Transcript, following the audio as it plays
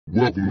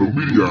Welcome to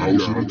Media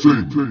House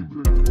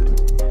Entertainment.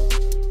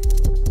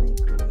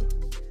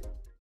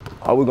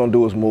 All we're gonna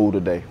do is move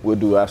today. We'll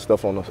do our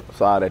stuff on the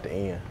side at the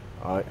end.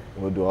 All right,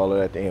 we'll do all of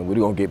that at the end. We're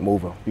gonna get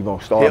moving. We're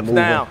gonna start Hips moving,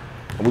 down.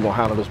 and we're gonna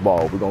handle this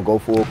ball. We're gonna go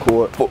full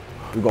court.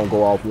 We're gonna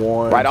go off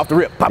one. Right off the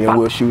rip. Pop, then pop.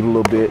 we'll shoot a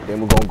little bit. Then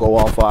we're gonna go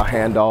off our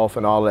handoff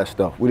and all that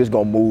stuff. We're just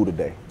gonna move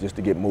today, just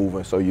to get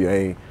moving, so you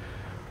ain't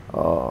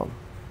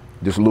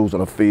just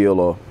losing a feel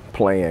or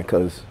playing.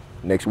 Cause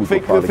next week we'll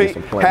probably get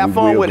some playing. Have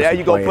fun with it. There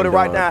you go. Put it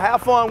right down.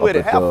 Have fun with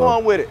it. Have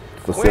fun with it.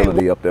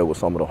 Facility up there with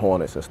some of the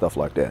Hornets and stuff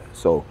like that.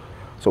 So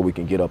we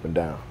can get up and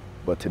down.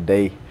 But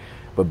today,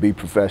 be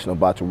professional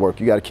about your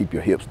work. You got to keep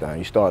your hips down.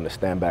 You're starting to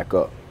stand back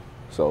up.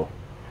 So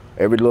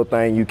every little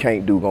thing you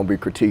can't do gonna be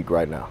critiqued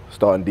right now,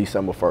 starting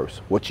December 1st.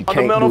 What you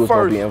can't do is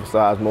gonna be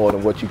emphasized more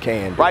than what you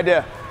can do. Right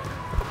there.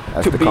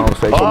 That's the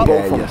conversation we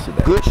had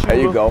yesterday. Good shooter there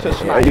you go. to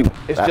sniper.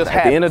 It's just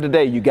at the end of the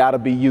day, you gotta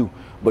be you.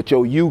 But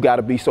your you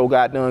gotta be so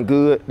goddamn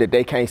good that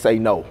they can't say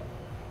no.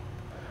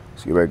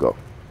 Let's get ready to go.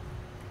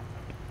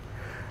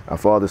 Our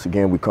Fathers,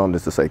 again, we come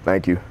just to say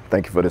thank you.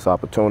 Thank you for this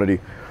opportunity.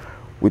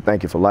 We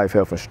thank you for life,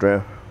 health, and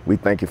strength. We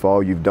thank you for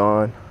all you've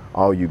done,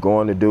 all you're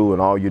going to do,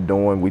 and all you're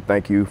doing. We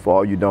thank you for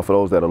all you've done for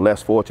those that are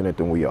less fortunate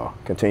than we are.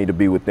 Continue to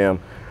be with them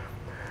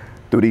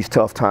through these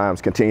tough times.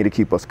 Continue to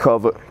keep us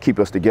covered, keep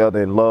us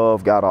together in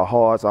love, guide our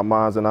hearts, our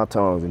minds, and our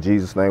tongues. In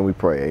Jesus' name we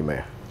pray,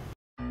 amen.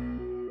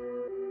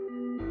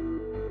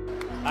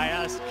 I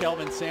asked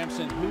Kelvin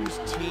Sampson, whose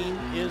team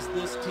is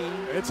this team?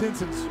 It's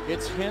Hinton's.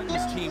 It's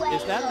Hinton's team.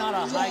 Is that not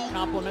a high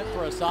compliment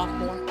for a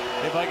sophomore?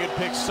 If I could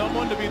pick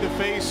someone to be the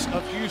face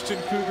of Houston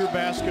Cougar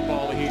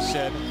basketball, he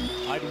said,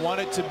 I'd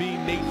want it to be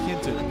Nate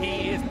Hinton.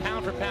 He is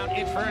pound for pound,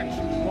 inch for inch,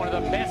 one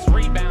of the best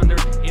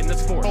rebounders in the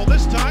sport. Well,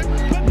 this time,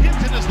 but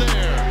Hinton is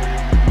there.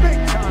 Big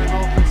time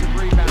offensive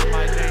rebound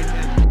by Nate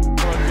Hinton.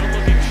 For a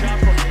good-looking shot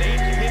from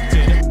Nate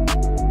Hinton.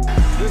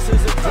 This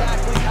is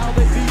exactly how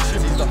they beat you.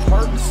 He's the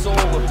heart and soul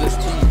of this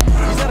team.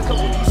 He's had a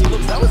couple of easy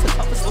looks. That was the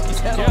toughest look he's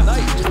had all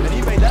night, and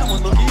he made that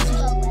one look easy.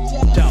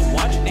 Now,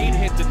 watch Nate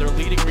Hinton, their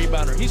leading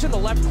rebounder. He's in the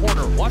left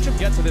corner. Watch him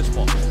get to this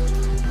ball.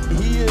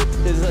 He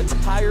is a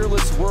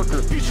tireless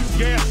worker. He should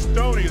gas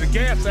Stoney, the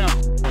gas out.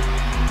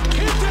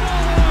 Hinton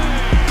all the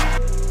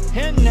way!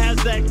 Hinton has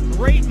that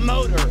great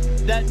motor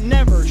that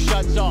never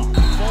shuts off.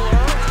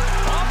 Fuller,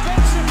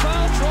 offensive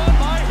foul drawn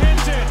by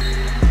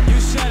Hinton. You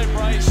said it,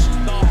 Bryce.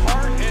 The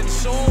heart and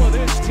soul of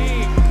this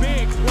team.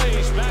 Big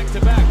plays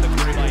back-to-back. The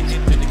three by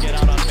Hinton to get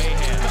out on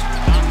Mahan.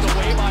 Knocked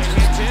away by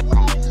Hinton.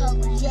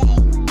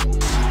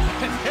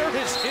 And there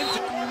is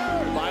Hinton.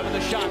 5 on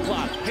the shot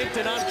clock.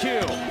 Hinton on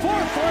cue.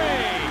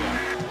 4-3.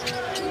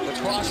 The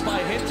cross by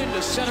Hinton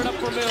to set it up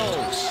for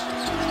Mills.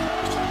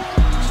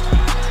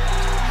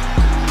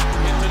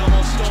 Hinton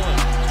almost stolen.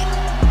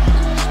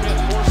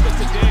 Smith forced it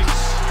to Diggs.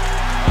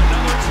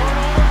 Another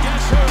turnover.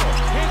 Guess who?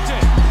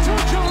 Hinton to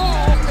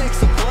Jerome. Makes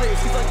the plays.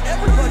 He's like,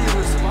 everybody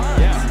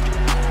responds. Yeah.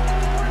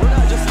 We're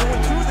not just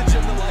going to the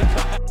gym to like.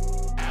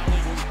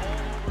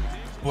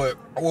 But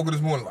I woke up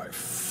this morning like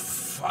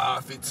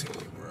 5:15,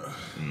 bro.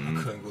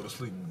 I couldn't go to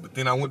sleep. But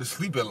then I went to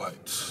sleep at like,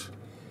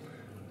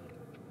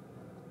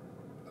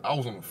 I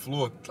was on the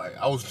floor, like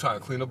I was trying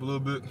to clean up a little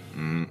bit.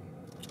 Then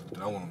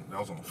I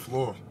was on the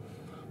floor.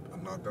 I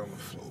knocked down the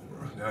floor,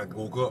 bro. Then I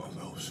woke up, I was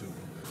like, oh shit.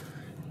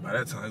 By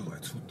that time, it was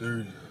like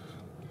 2:30.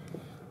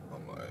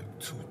 I'm like,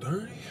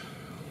 2:30?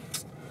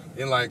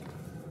 Then like,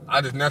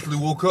 I just naturally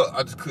woke up.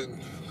 I just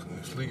couldn't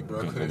sleep, bro.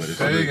 I couldn't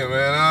shake it,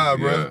 man.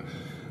 Bro.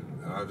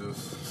 And I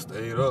just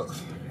stayed up.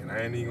 And I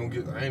ain't even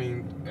gonna get, I ain't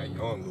even that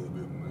young a little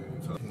bit,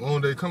 man. So,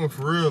 long day coming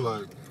for real,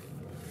 like,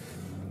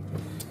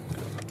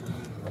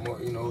 I'm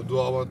gonna, you know, do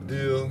all my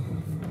deal.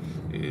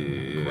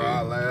 Yeah.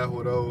 Cry, laugh,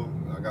 whatever.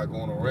 I got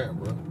going on rant,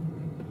 bro.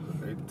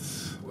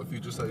 What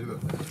Future say?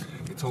 Look,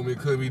 they told me it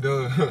couldn't be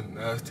done.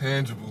 Now it's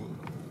tangible.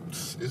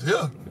 It's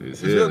here. It's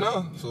here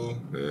now. So,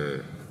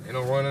 ain't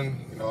no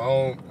running. You know,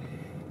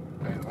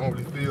 I don't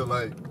really feel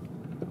like,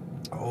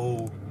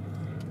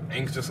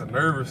 anxious or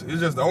nervous.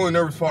 It's just the only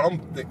nervous part. I'm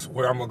thinking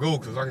where I'm gonna go,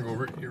 because I can go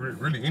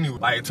really anywhere.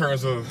 Like in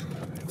terms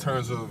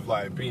of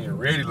like being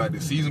ready, like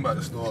the season about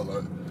to start.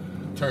 Like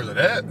in terms of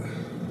that,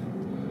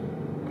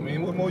 I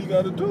mean, what more you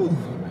gotta do?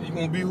 You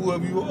gonna be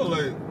whoever you are,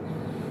 like.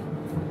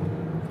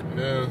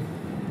 Yeah.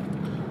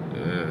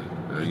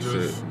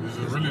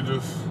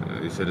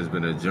 He said it's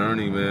been a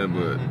journey, man,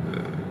 but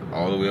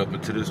all the way up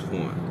until this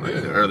point, like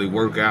the early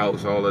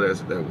workouts, all of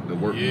that, the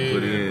work you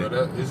put in.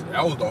 Bro,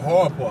 that was the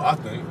hard part, I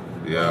think.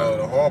 Yeah.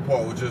 The hard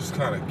part was just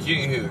kind of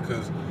getting here,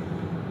 because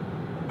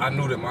I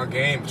knew that my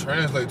game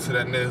translates to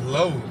that next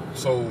level.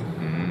 So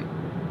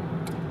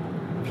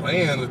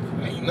playing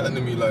ain't nothing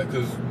to me, like,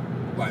 because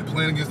like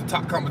playing against the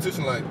top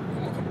competition, like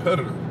I'm a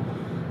competitor,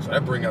 so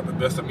that bring out the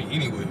best of me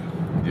anyway.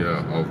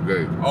 Yeah,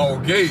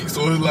 off gate.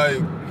 So it's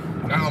like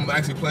now I'm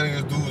actually playing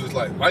against dudes that's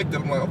like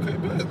that. I'm like, okay,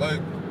 man,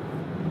 like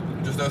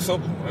just that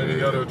simple. I ain't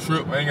got to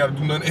trip. I ain't got to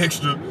do nothing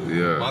extra.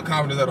 Yeah. My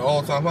confidence at an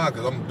all-time high,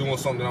 because I'm doing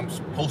something that I'm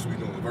supposed to be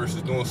doing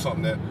versus doing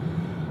something that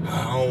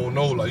I don't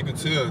know. Like you can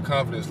tell the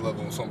confidence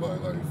level on somebody.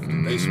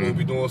 Like they supposed to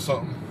be doing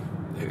something,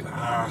 They be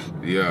like,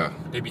 Yeah.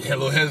 They be a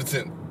little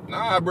hesitant.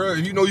 Nah, bro,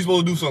 if you know you're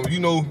supposed to do something, you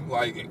know,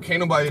 like, can't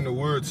nobody in the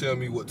world tell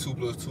me what 2 +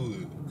 2 is.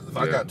 'Cause if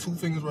I got 2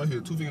 fingers right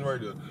here, 2 fingers right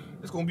there,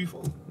 it's gonna be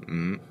 4.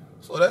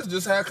 So that's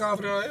just how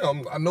confident I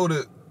am. I know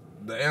that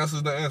the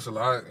answer's the answer.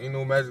 Like, ain't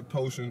no magic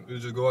potion.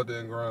 It's just go out there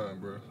and grind,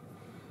 bro.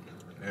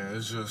 And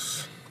it's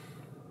just,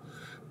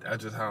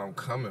 that's just how I'm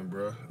coming,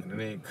 bro. And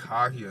it ain't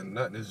cocky or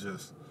nothing. It's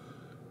just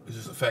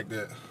the fact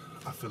that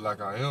I feel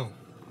like I am.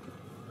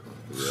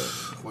 Yeah.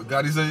 What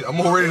God he say? I'm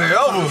already in the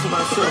elbow. I was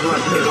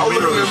looking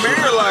in the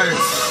mirror like,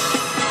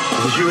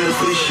 is you ready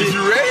for this shit? Is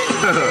you ready?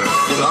 I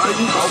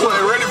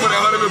wasn't ready for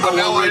that 100, but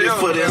now I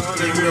am. But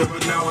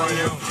now I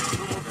am.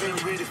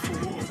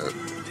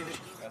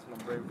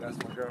 That's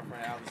my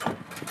girlfriend, Alex.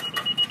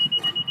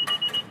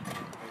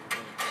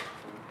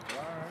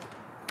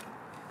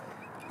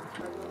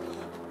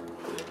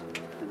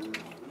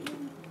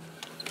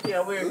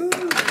 Yeah, we're.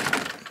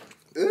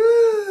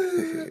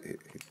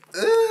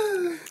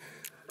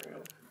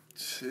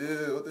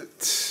 Chill, what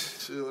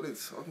they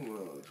talking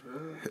about,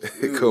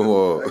 Trav? Come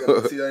on. I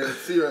got the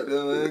TINT right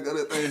there, man. Got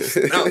that thing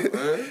snapped,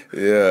 man.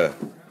 Yeah.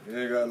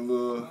 Yeah, got a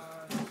little.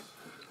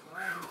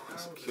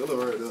 That's a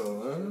killer right there,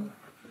 man.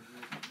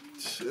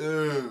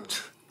 Chill.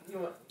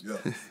 Yeah.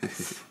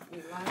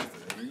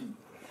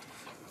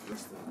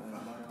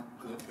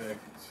 Good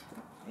package.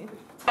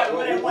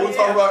 What we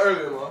talking about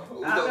earlier, man?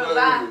 I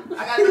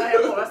got to go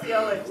ahead and I see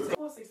y'all later.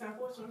 469,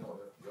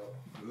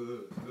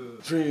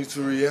 Good. Dreams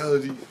to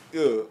reality.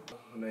 Yeah.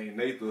 My name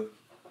Nathan.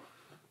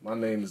 My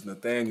name is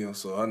Nathaniel,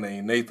 so her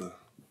name Nathan.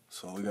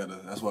 So we gotta.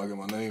 That's where I get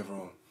my name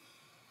from.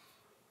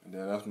 And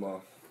then that's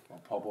my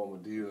papa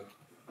Medea.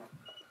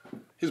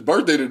 His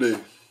birthday today.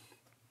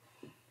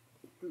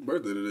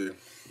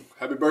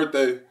 Happy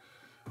birthday,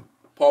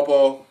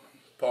 Papa.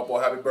 Papa,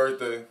 happy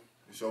birthday.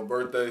 It's your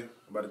birthday.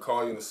 I'm about to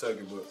call you in a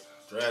second, but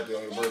draft day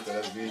on your birthday.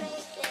 That's big.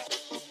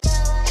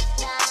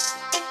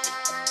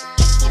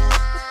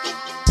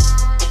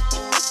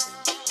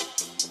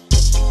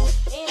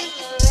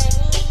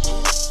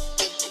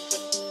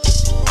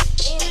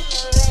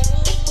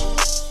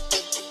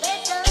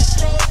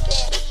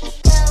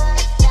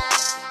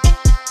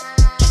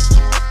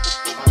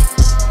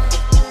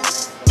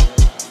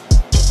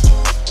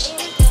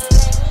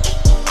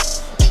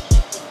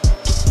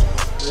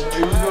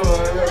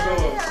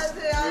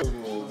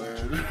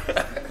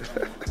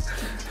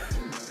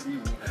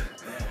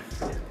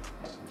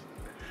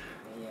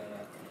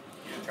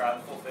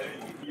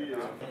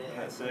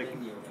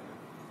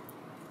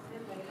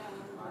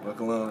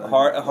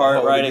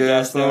 Heart right at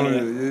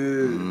Gastonia.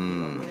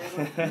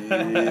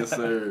 Yeah. Yes,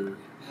 sir.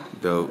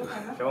 Dope.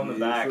 Show him the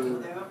back.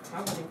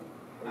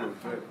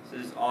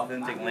 This is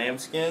authentic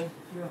lambskin.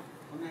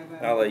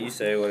 I'll let you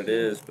say what it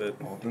is, but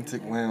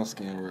authentic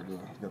lambskin right there.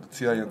 Got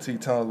the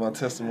TINT times my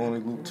testimony,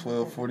 Luke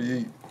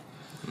 12:48.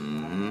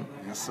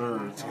 Yes,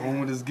 sir. To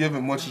whom it is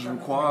given, much is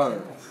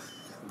required.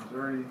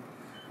 Dirty.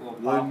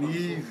 What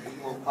needs?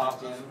 Little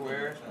pops and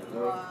squares.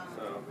 So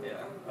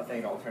yeah, I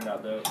think it all turned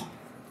out dope.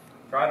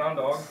 Try it on,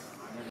 dog.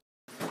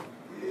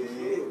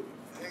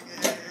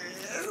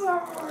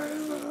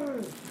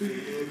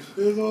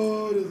 It's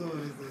hard.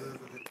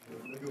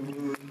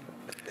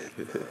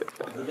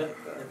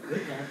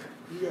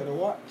 You got to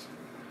watch.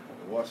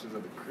 The watch is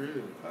at the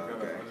crib. I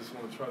just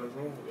want to try this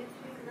on.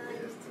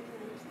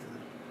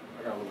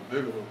 I got a little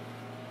bigger one.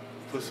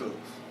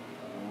 Push-ups.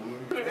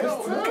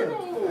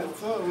 That's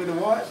tough with the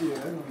watch. Yeah,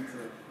 that's gonna be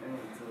tough.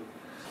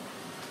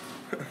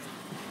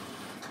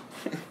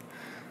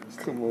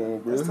 Come on,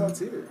 bro. That's top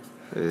tier.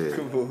 Yeah.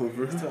 Come on,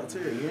 bro. That's top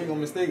tier. You ain't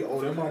gonna mistake it.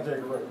 Oh, that's my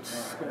jacket right.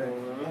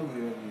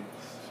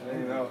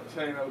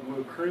 Chain out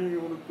with cream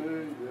on the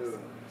thing. Yeah.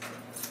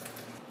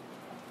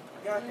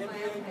 Got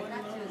NBA money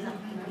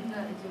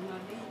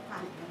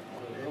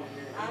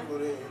on.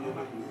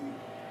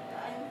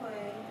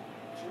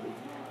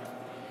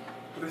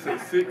 This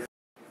is 6.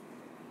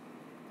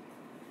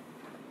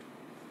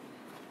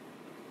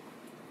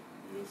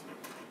 Yes, sir.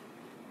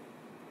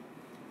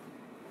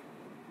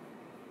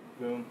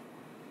 Boom.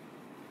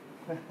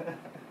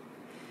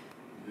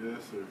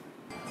 Yes, sir.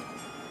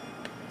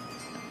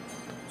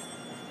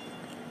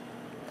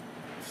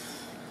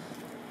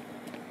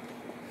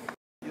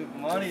 Good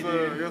money, yes,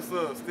 sir. dude. Yes,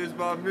 sir. Stitched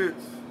by Mitch.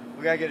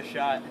 We gotta get a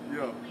shot.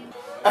 Yeah.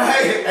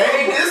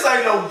 Hey, this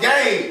ain't no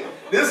game.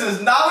 This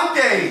is not a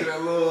game.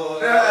 That little,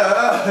 you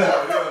got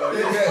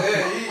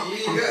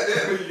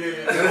that.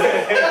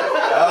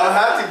 I don't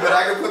have to, but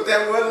I can put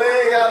that one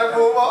leg out and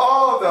move my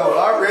arm, though.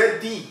 I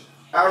read deep.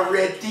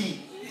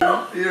 You know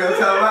what I'm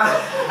talking about?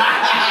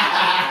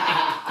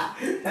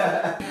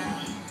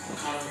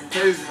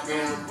 Crazy,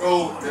 man.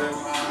 Bro,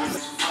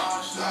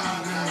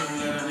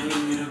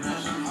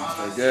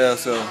 that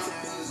gas out.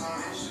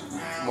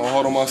 I'm gonna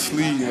hold on my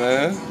sleeve,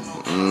 man.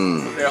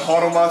 Put that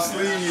heart on my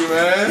sleeve,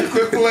 man.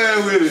 Quit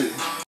playing with it.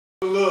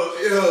 Look,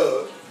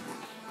 yeah.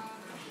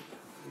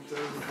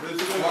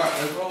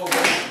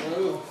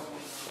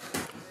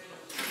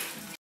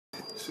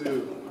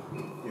 Chill.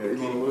 Yeah, you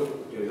going with it?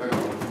 Yeah, I got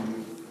one.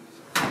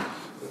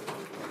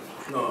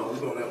 No, we're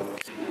doing that one.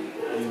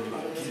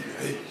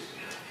 Hey.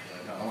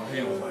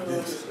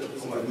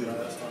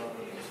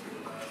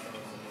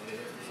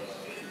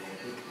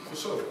 For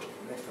sure.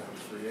 Next time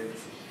it's free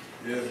agency.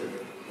 Yeah.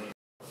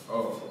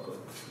 Oh, okay.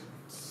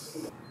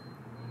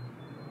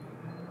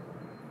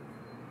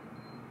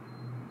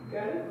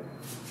 Got it?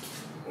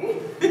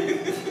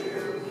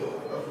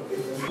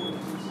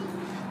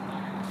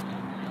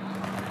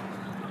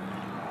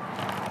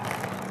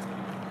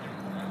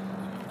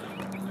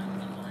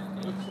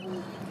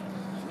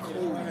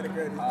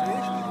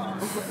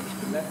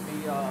 Let me,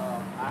 I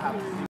have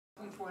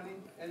 2020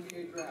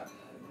 NBA draft.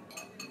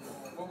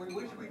 Well, we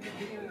wish we could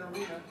be in an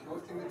arena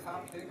hosting the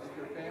top picks,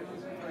 your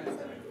families and friends,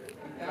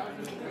 and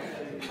thousands of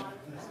fans.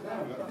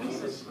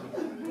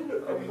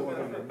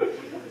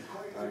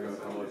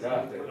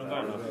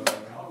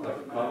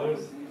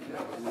 Colors?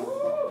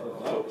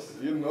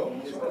 You know?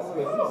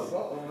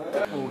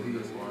 Oh, he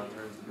is one.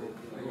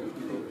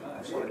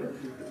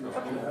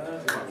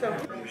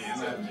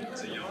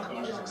 It's a young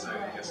coach who's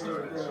excited to get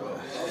started.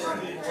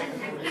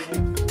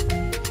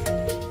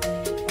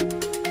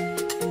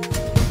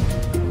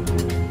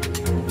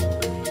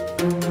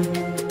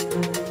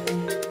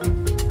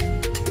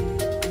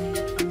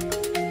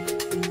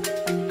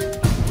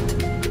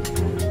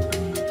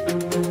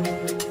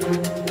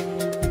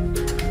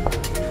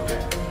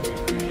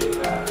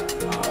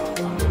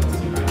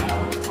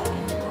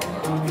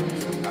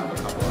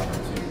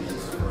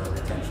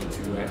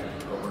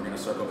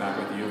 Circle back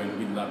with you, and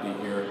we'd love to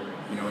hear,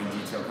 you know, in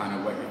detail kind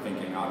of what you're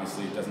thinking.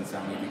 Obviously, it doesn't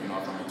sound like you can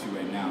offer me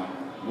 2A now.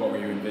 What were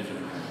you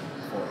envisioning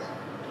for?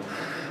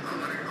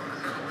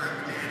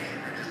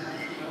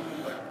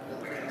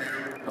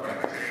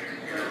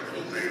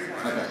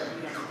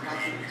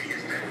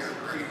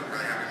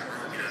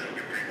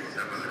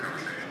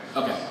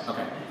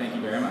 Okay. Thank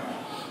you very much.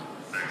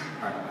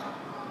 All right.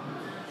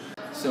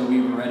 So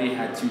we've already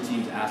had 2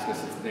 teams ask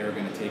us if they were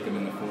going to take him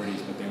in the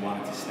 40s, but they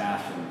wanted to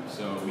stash him.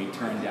 So we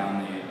turned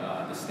down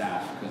the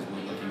stash because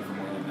we're looking for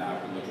more than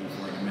that. We're looking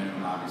for, at a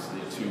minimum, obviously,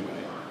 a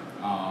 2-way.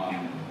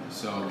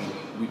 So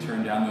we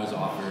turned down those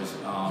offers.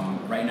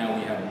 Right now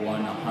we have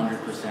one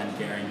 100%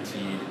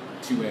 guaranteed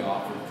 2-way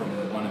offer from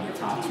one of the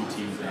top 2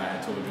 teams that I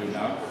had told you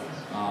about.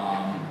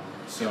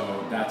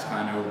 So that's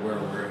kind of where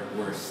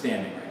we're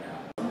standing right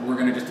now. We're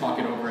going to just talk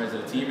it over as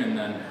a team, and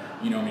then,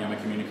 you know me, I'm a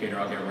communicator.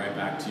 I'll get right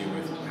back to you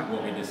with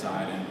what we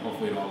decide, and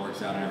hopefully it all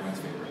works out in everyone's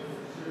favor.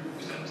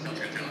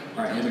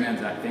 All right, you're the man,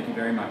 Zach. Thank you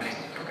very much.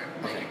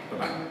 Okay,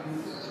 bye-bye.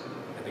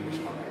 I think we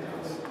should come back to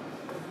this.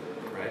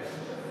 Right?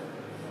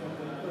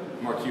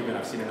 Mark Cuban,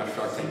 I've seen enough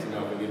Shark Tank to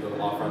know if we leave the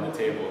offer on the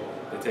table,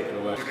 they take it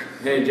away.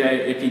 Hey,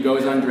 Jay, if he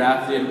goes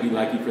undrafted, we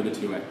like you for the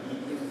 2-way.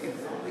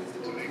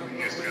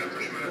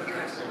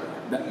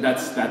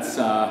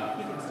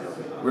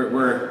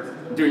 We're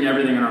doing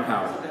everything in our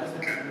power.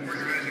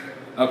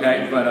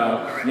 Okay, but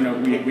you know,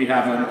 we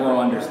have an oral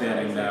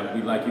understanding that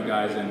we like you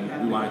guys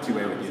and we want a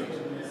 2-way with you.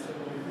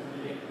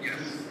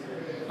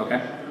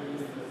 Okay.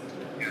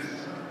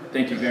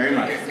 Thank you very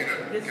much.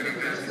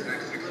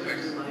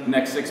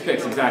 Next 6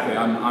 picks, exactly.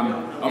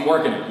 I'm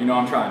working it. You know,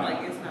 I'm trying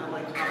it.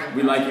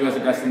 We like you as a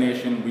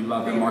destination. We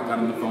love that Mark got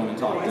on the phone and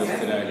talked to us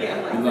today.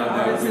 We love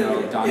that, you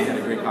know, Don had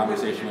a great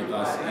conversation with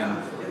us, and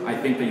I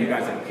think that you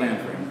guys have a plan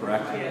for him,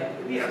 correct?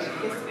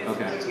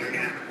 Okay.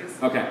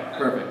 Okay,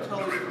 perfect.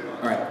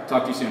 All right,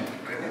 talk to you soon.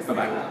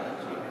 Bye-bye.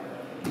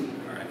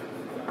 All right.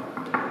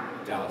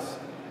 Dallas.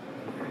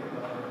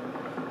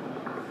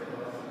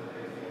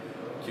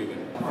 Cuban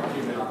on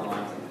the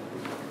line.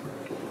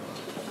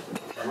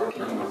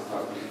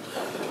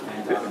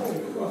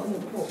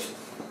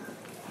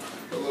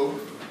 Hello.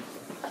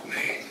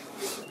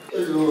 How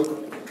you doing?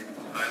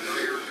 I know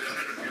you're a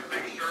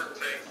big Shark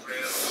Tank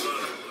fan.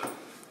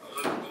 I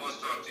want to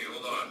talk to you.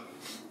 Hold on.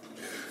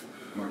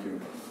 Mark Cuban.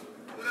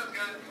 What up,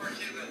 guys? Mark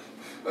Cuban.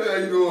 Hey, how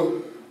you doing?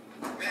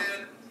 Man,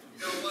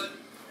 you know what?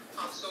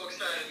 I'm so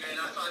excited, man.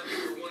 I thought you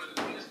were one of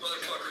the biggest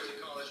motherfuckers in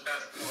college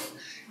basketball.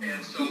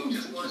 And so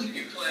just watching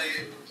you play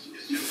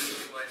is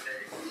just my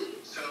day.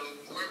 So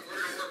we're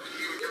going to work with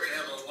you, and you're going to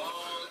have a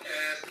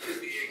long-ass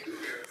NBA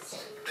career.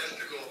 That's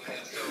the goal,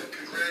 man. So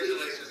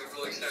congratulations. I'm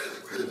really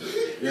excited for you.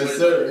 Yes,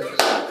 sir.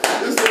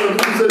 Yes, sir.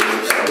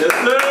 Yes,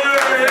 sir.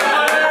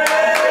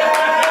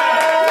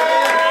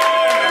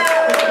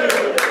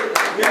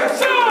 Yes,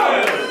 sir.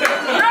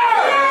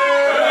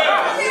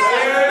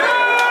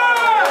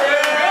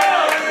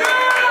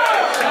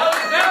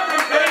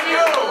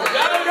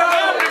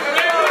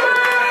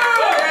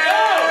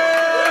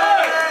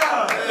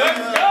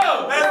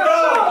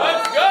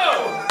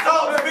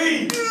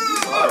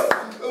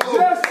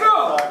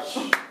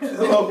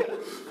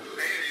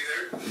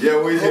 Yeah,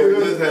 we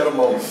just had a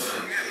moment.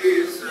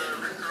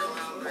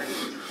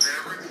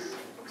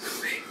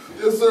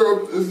 Yes,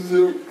 sir. This is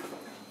him.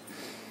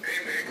 Hey,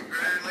 man,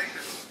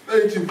 congratulations.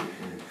 Thank you.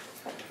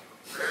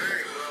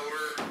 Alright, well,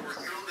 we're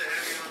thrilled to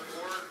have you on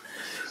board.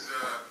 This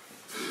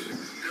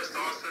is just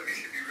awesome. You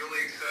should be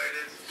really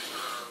excited.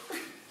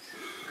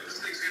 This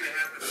thing's going to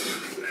happen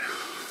really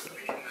fast. I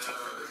mean,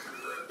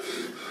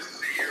 this is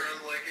a year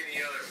unlike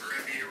any other for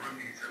NBA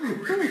rookies. I mean,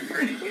 we're going to be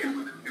training camp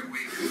within 2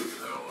 weeks.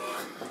 So,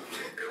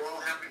 it'll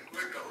all happen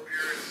quick. I hope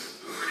you're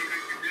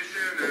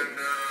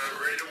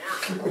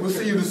I'm gonna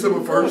see you December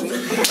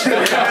 1st.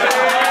 Your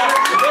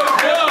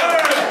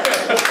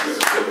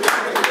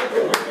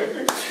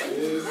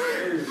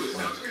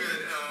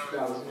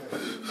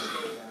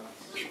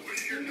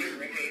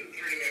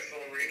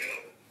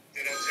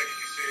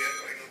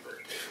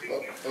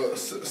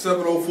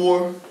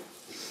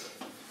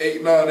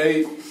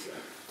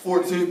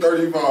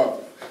 704-898-1435.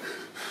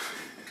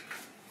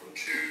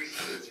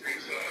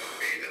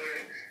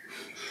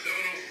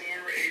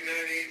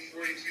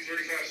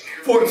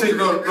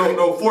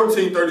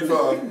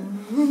 1435.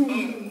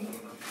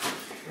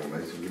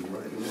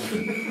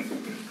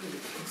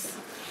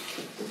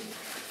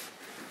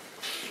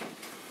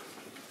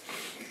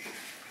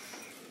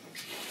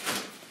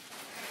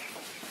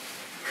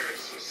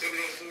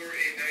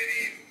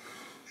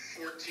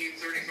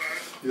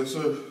 Yes,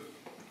 sir. Alright.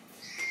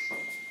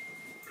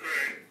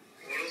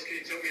 What else can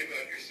you tell me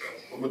about yourself?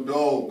 I'm a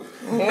dog.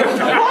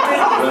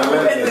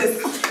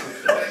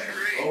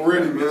 I'm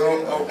ready,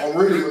 man. I'm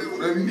ready.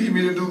 Whatever you need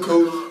me to do,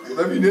 coach.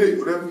 Whatever you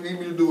need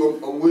me to do,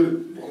 I'm with it.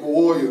 I'm a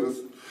warrior.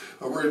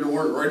 I'm ready to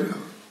work right now.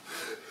 Alright,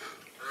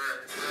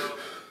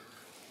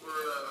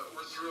 well,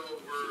 we're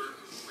thrilled.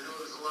 We know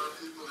there's a lot of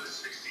people, there's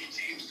 16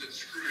 teams that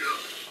screwed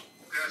up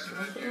passing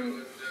on you,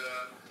 and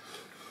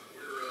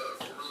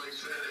we're really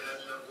excited to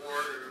have you on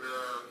board,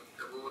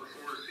 and we'll look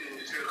forward to seeing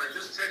you soon. I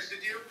just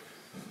texted you,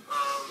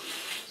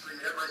 so you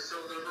have my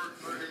cell number.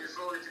 Put it in your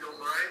phone if you don't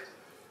mind,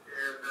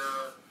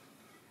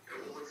 and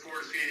we'll look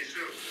forward to seeing you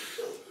soon.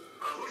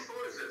 Whose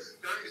phone is this?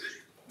 Donnie's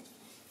issue.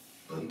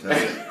 I'm going to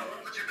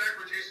put you back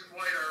with Jason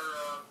White,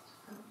 our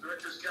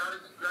director of scouting.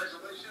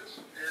 Congratulations,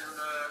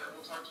 and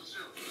we'll talk to you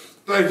soon.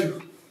 Thank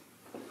you.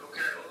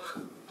 Okay, hold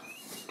on.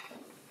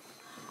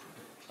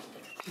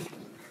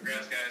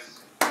 Congrats, guys.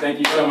 Thank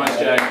you so much,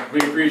 Jack. We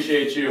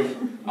appreciate you.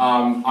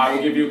 I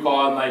will give you a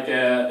call in like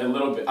a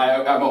little bit.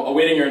 I'm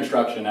awaiting your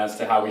instruction as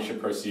to how we should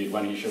proceed,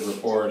 when he should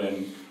report,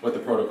 and what the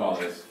protocol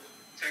is.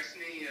 Text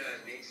me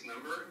Nate's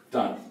number.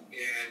 Done.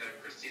 And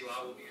Christy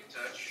Law will be in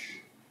touch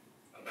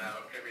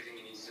about everything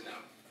he needs to know.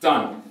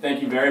 Done.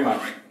 Thank you very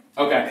much.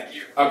 Okay. Thank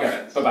you.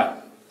 Okay. Bye-bye.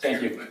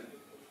 Thank you.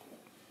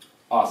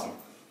 Awesome.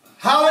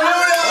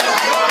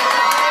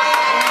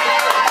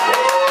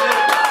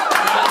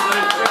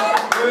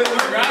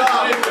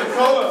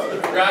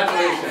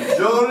 Congratulations.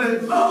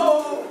 Jordan.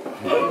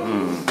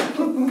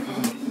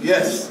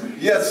 Yes.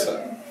 Yes, sir.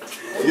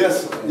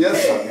 Yes, sir.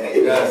 Yes, sir.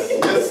 Yes,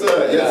 yes,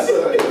 sir. Yes, sir. Yes,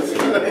 sir.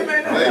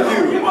 Thank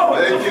you.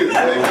 Thank you. Thank you.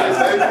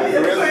 Thank you.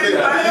 Really big to you.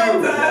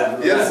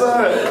 Yes, sir.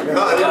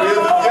 God, we're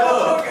together.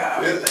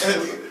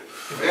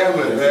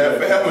 Family, man.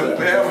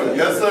 Family.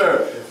 Yes, sir.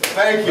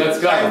 Thank you. Let's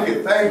go. Thank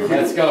you. Thank you.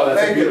 Let's go.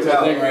 That's a beautiful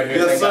thing right here.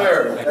 Yes,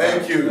 sir.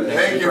 Thank you.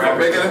 Thank you for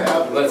making it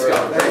happen. Let's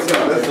go. Let's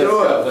go. Let's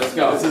do it. Let's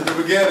go. This is the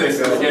beginning. This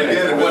is the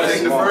beginning. We'll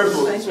take the first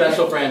one.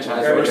 Special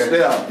franchise. First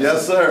step.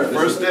 Yes, sir.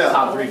 First step.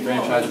 Top 3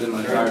 franchises in the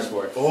entire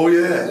sport. Oh,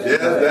 yeah. Yeah,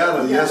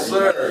 that. Yes,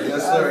 sir.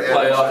 Yes, sir.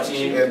 Playoff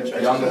team,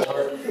 young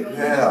board.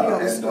 Yeah,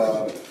 and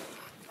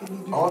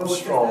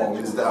Armstrong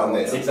is down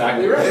there.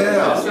 Exactly right.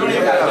 Yeah.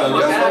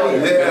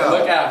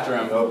 Look after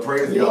him. Oh,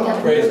 praise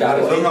God. Praise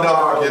God. Look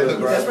dark in the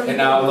And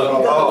now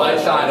look, the light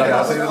shine on I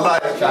us. see the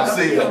light. I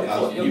see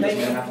it. You just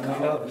made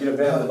 $500,000. You just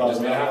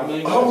made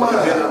 $500,000. Oh, my. Oh,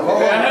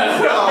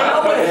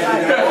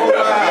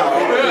 wow.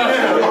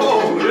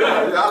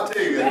 I'll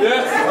take it.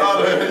 Yeah.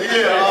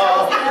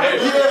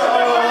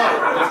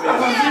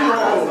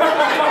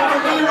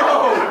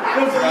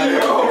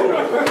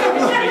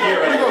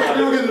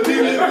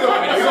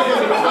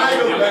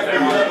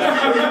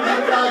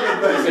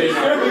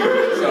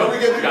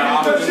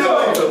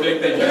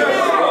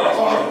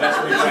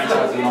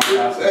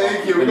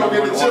 Thank you. We're going to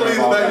get the chilies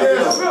back here.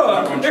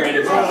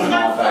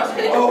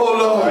 Oh,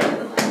 Lord.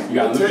 You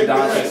got Luka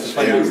Doncic to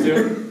play next to,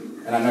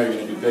 and I know you're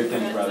going to do big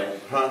things, brother.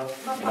 Huh?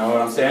 You know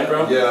what I'm saying,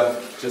 bro? Yeah.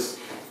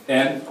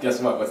 And guess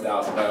what? What's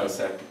Dallas Bio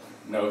said?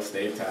 No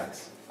state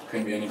tax.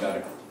 Couldn't be any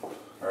better.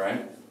 All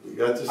right? You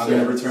got to I'm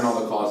going to return all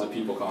the calls of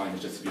people calling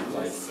just to be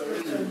polite.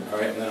 All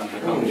right? And then I'm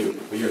going to come to you.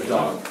 But you're a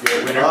dog.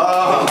 You're a winner.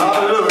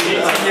 Hallelujah.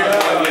 18 years.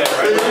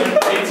 Right?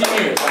 18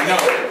 years. I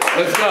know.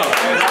 Let's go.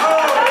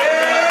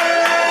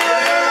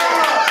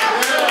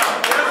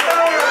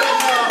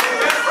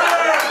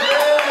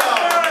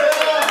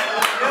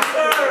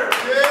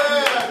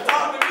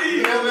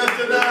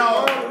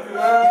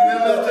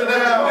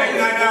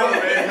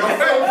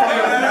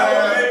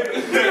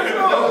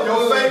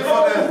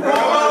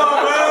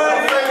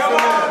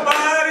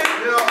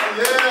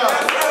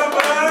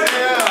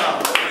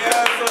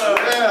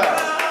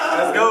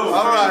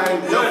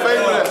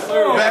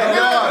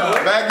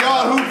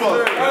 Backyard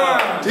hooper.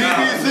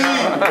 TBC. You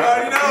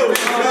already know.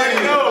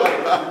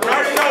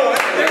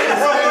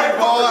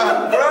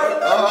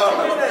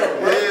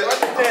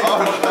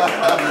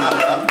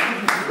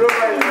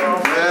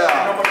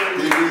 Yeah,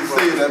 TBC,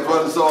 that's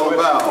what it's all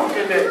about.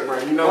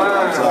 You know what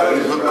I'm saying?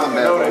 We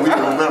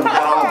can remember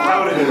that all.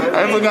 I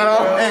forgot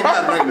all. Ain't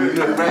got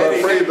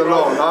nothing. Praise the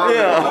Lord.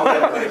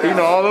 Yeah. You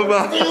know all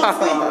about it.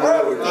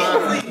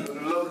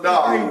 Look,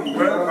 dog.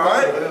 All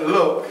right?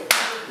 Look.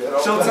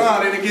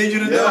 Showtime, they done gave you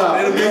the dog.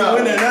 They done been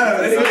winning now.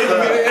 They done gave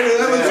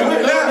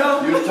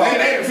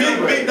you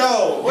the big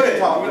dog. Wait.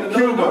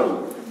 Cuba.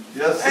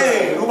 Yes, sir.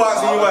 Hey, who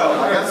boxing you out?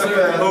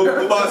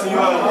 Who boxing you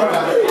out?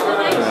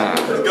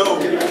 Let's go.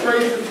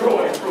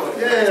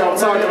 Yeah, I'm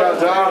talking about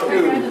John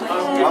Cuba.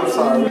 I'm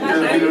sorry. We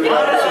just beat him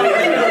out.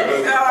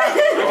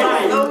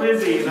 So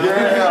busy.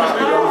 Yeah,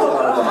 I'm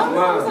sorry.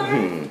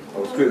 I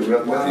was good.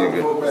 But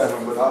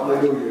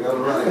hallelujah. All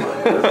right.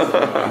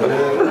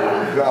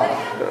 God.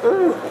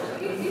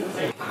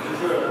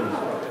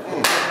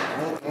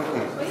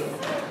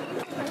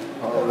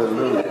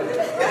 Hallelujah.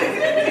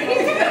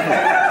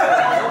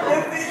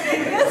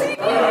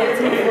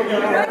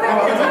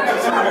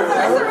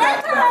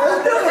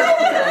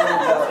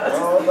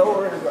 Don't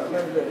worry about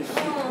none of that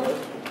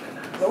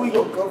shit. No, we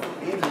gonna go from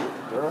India,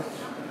 bro. I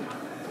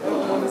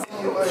don't want to see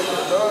you like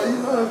that, dog. You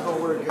know it's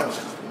gonna work out.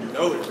 You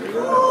know it.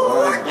 I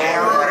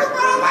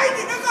like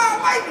it. That's all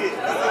I like it.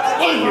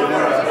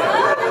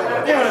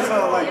 Yeah, that's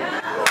all I like it.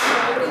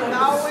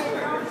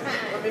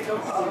 Let me go.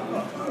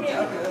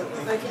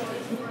 Thank you.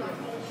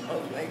 Oh,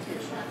 thank you.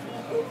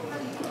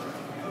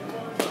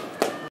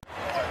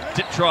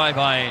 Tip try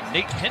by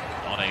Nate Hinton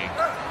on a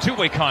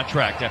two-way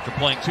contract after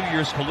playing 2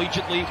 years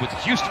collegiately with the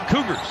Houston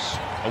Cougars.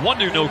 A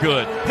wonder no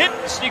good.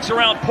 Hinton sneaks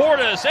around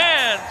Portis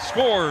and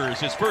scores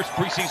his first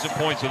preseason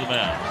points with the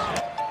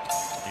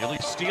Mavs. Nearly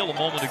steal a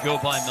moment ago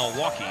by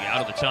Milwaukee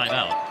out of the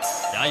timeout.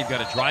 Now you've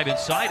got to drive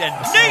inside and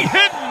Nate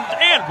Hinton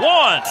and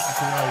one.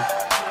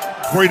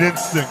 Great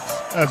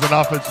instincts as an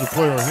offensive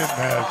player Hinton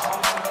has.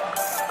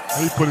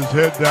 He put his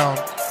head down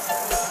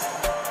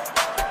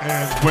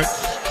and went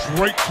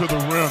straight to the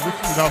rim. This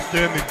is an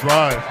outstanding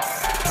drive.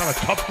 Kind of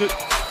cuffed it,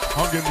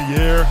 hung in the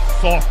air,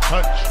 soft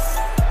touch.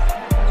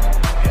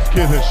 This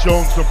kid has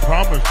shown some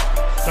promise.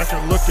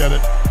 Second look at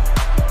it.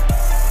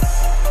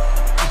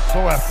 He's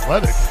so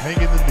athletic,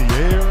 hanging in the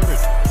air.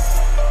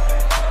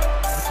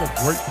 That's a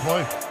great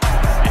play.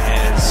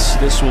 As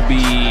this will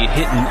be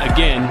Hinton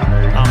again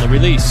on the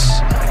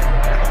release.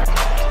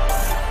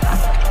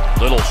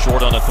 Little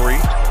short on a three.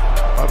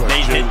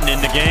 Nate Hinton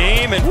in the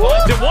game and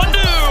finds it 1-2,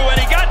 and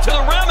he got to the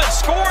rim and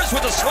scores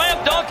with a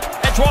slam dunk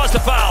and draws the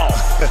foul.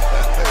 A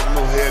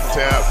little head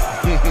tap.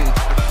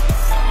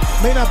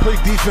 May not play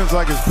defense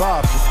like his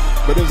pops,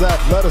 but his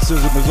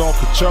athleticism is off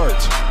the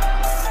charts.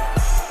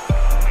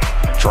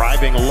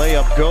 Driving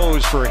layup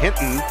goes for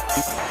Hinton.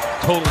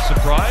 Total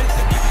surprise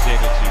that he was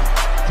able to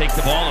take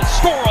the ball and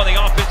score on the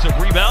offensive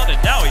rebound, and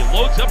now he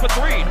loads up a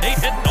three. Nate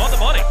Hinton on the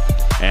money.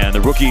 And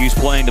the rookie who's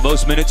playing the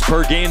most minutes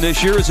per game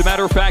this year, as a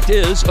matter of fact,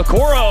 is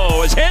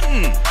Okoro, as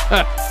Hinton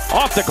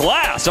off the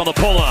glass on the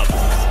pull-up.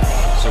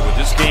 So with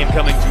this game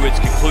coming to its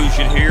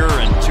conclusion here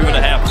in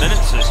 2.5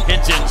 minutes, as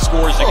Hinton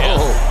scores again.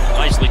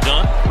 Nicely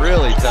done.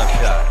 Really tough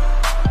shot.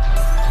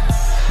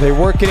 They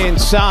work it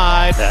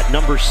inside. That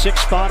number 6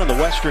 spot in the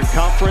Western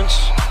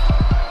Conference.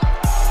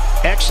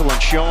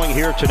 Excellent showing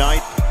here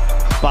tonight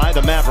by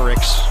the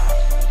Mavericks.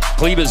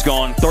 Kleba's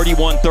gone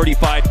 31,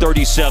 35,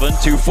 37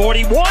 to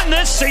 41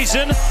 this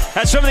season.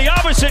 That's from the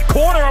opposite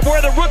corner of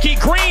where the rookie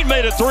Green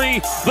made a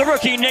three. The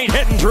rookie Nate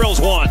Hinton drills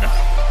one.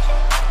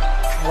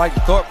 I like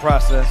the thought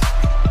process.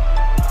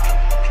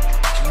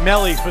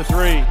 Melly for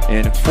three.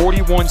 In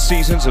 41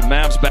 seasons of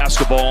Mavs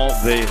basketball,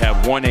 they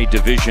have won a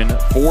division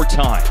 4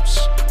 times.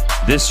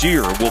 This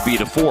year will be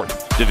the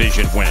 4th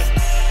division win.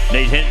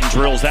 Nate Hinton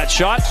drills that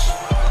shot.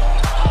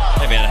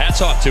 Hey man,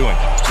 hats off to him.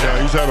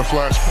 Yeah, he's had a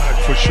flashback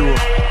for sure.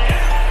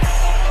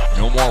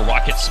 No more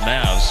Rockets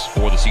Mavs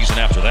for the season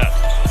after that.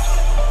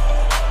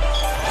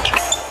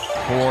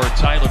 For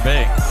Tyler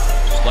Bay,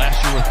 last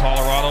year with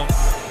Colorado,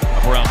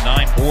 up around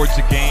 9 boards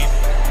a game,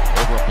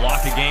 over a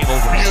block a game,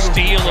 over a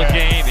steal a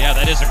game. Yeah,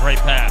 that is a great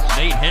pass.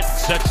 Nate Hinton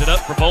sets it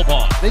up for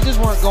Boban. They just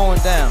weren't going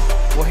down.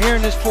 Well, here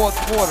in this 4th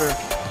quarter,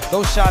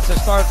 those shots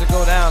have started to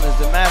go down as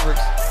the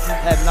Mavericks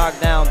have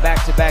knocked down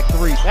back-to-back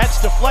threes.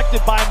 That's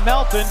deflected by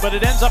Melton, but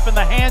it ends up in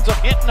the hands of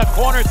Hinton, a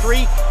corner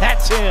three.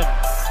 That's in.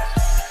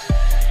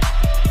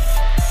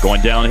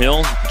 Going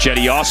downhill,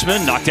 Jetty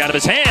Osman knocked out of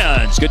his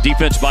hands. Good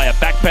defense by a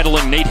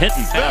backpedaling Nate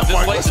Hinton. Yeah,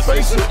 Mike, let's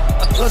face it,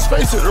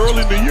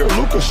 early in the year,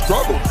 Luka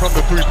struggled from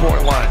the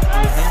three-point line.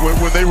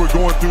 When they were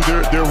going through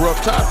their rough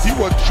times, he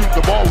wasn't shooting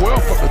the ball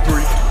well from the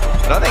three.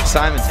 But I think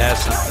Simons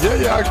has some.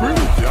 Yeah, I agree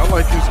with you. I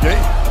like his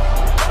game.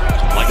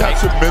 He got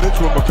some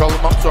minutes when McCollum,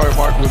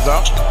 Mark was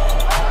out.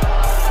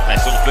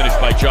 Nice little finish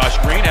by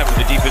Josh Green after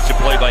the defensive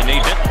play by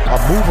Nate Hinton.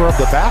 A mover of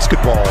the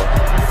basketball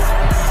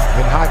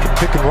in high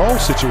pick and roll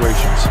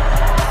situations.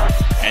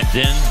 And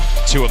then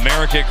to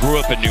America, grew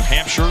up in New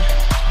Hampshire,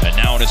 and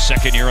now in his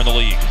 2nd year in the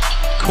league.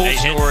 Cool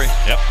story.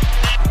 Yep.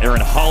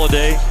 Aaron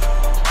Holiday,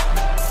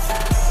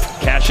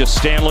 Cassius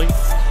Stanley.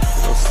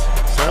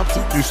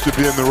 Sampson used to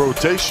be in the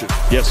rotation.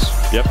 Yes.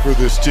 Yep. For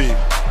this team.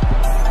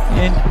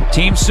 And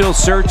team still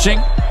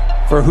searching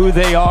for who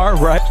they are,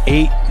 right?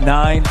 8,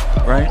 9,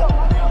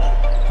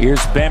 right? Here's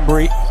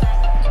Bembry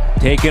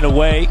taken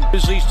away.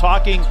 He's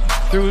talking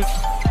through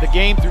the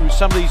game, through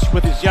some of these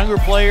with his younger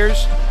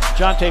players.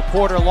 Jonte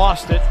Porter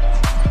lost it.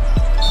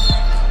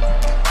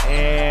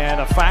 And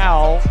a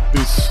foul.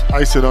 He's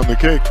icing on the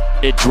cake.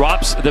 It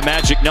drops the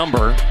magic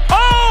number.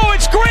 Oh,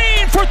 it's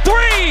Green for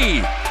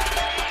three!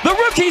 The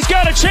rookie's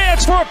got a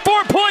chance for a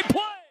 4-point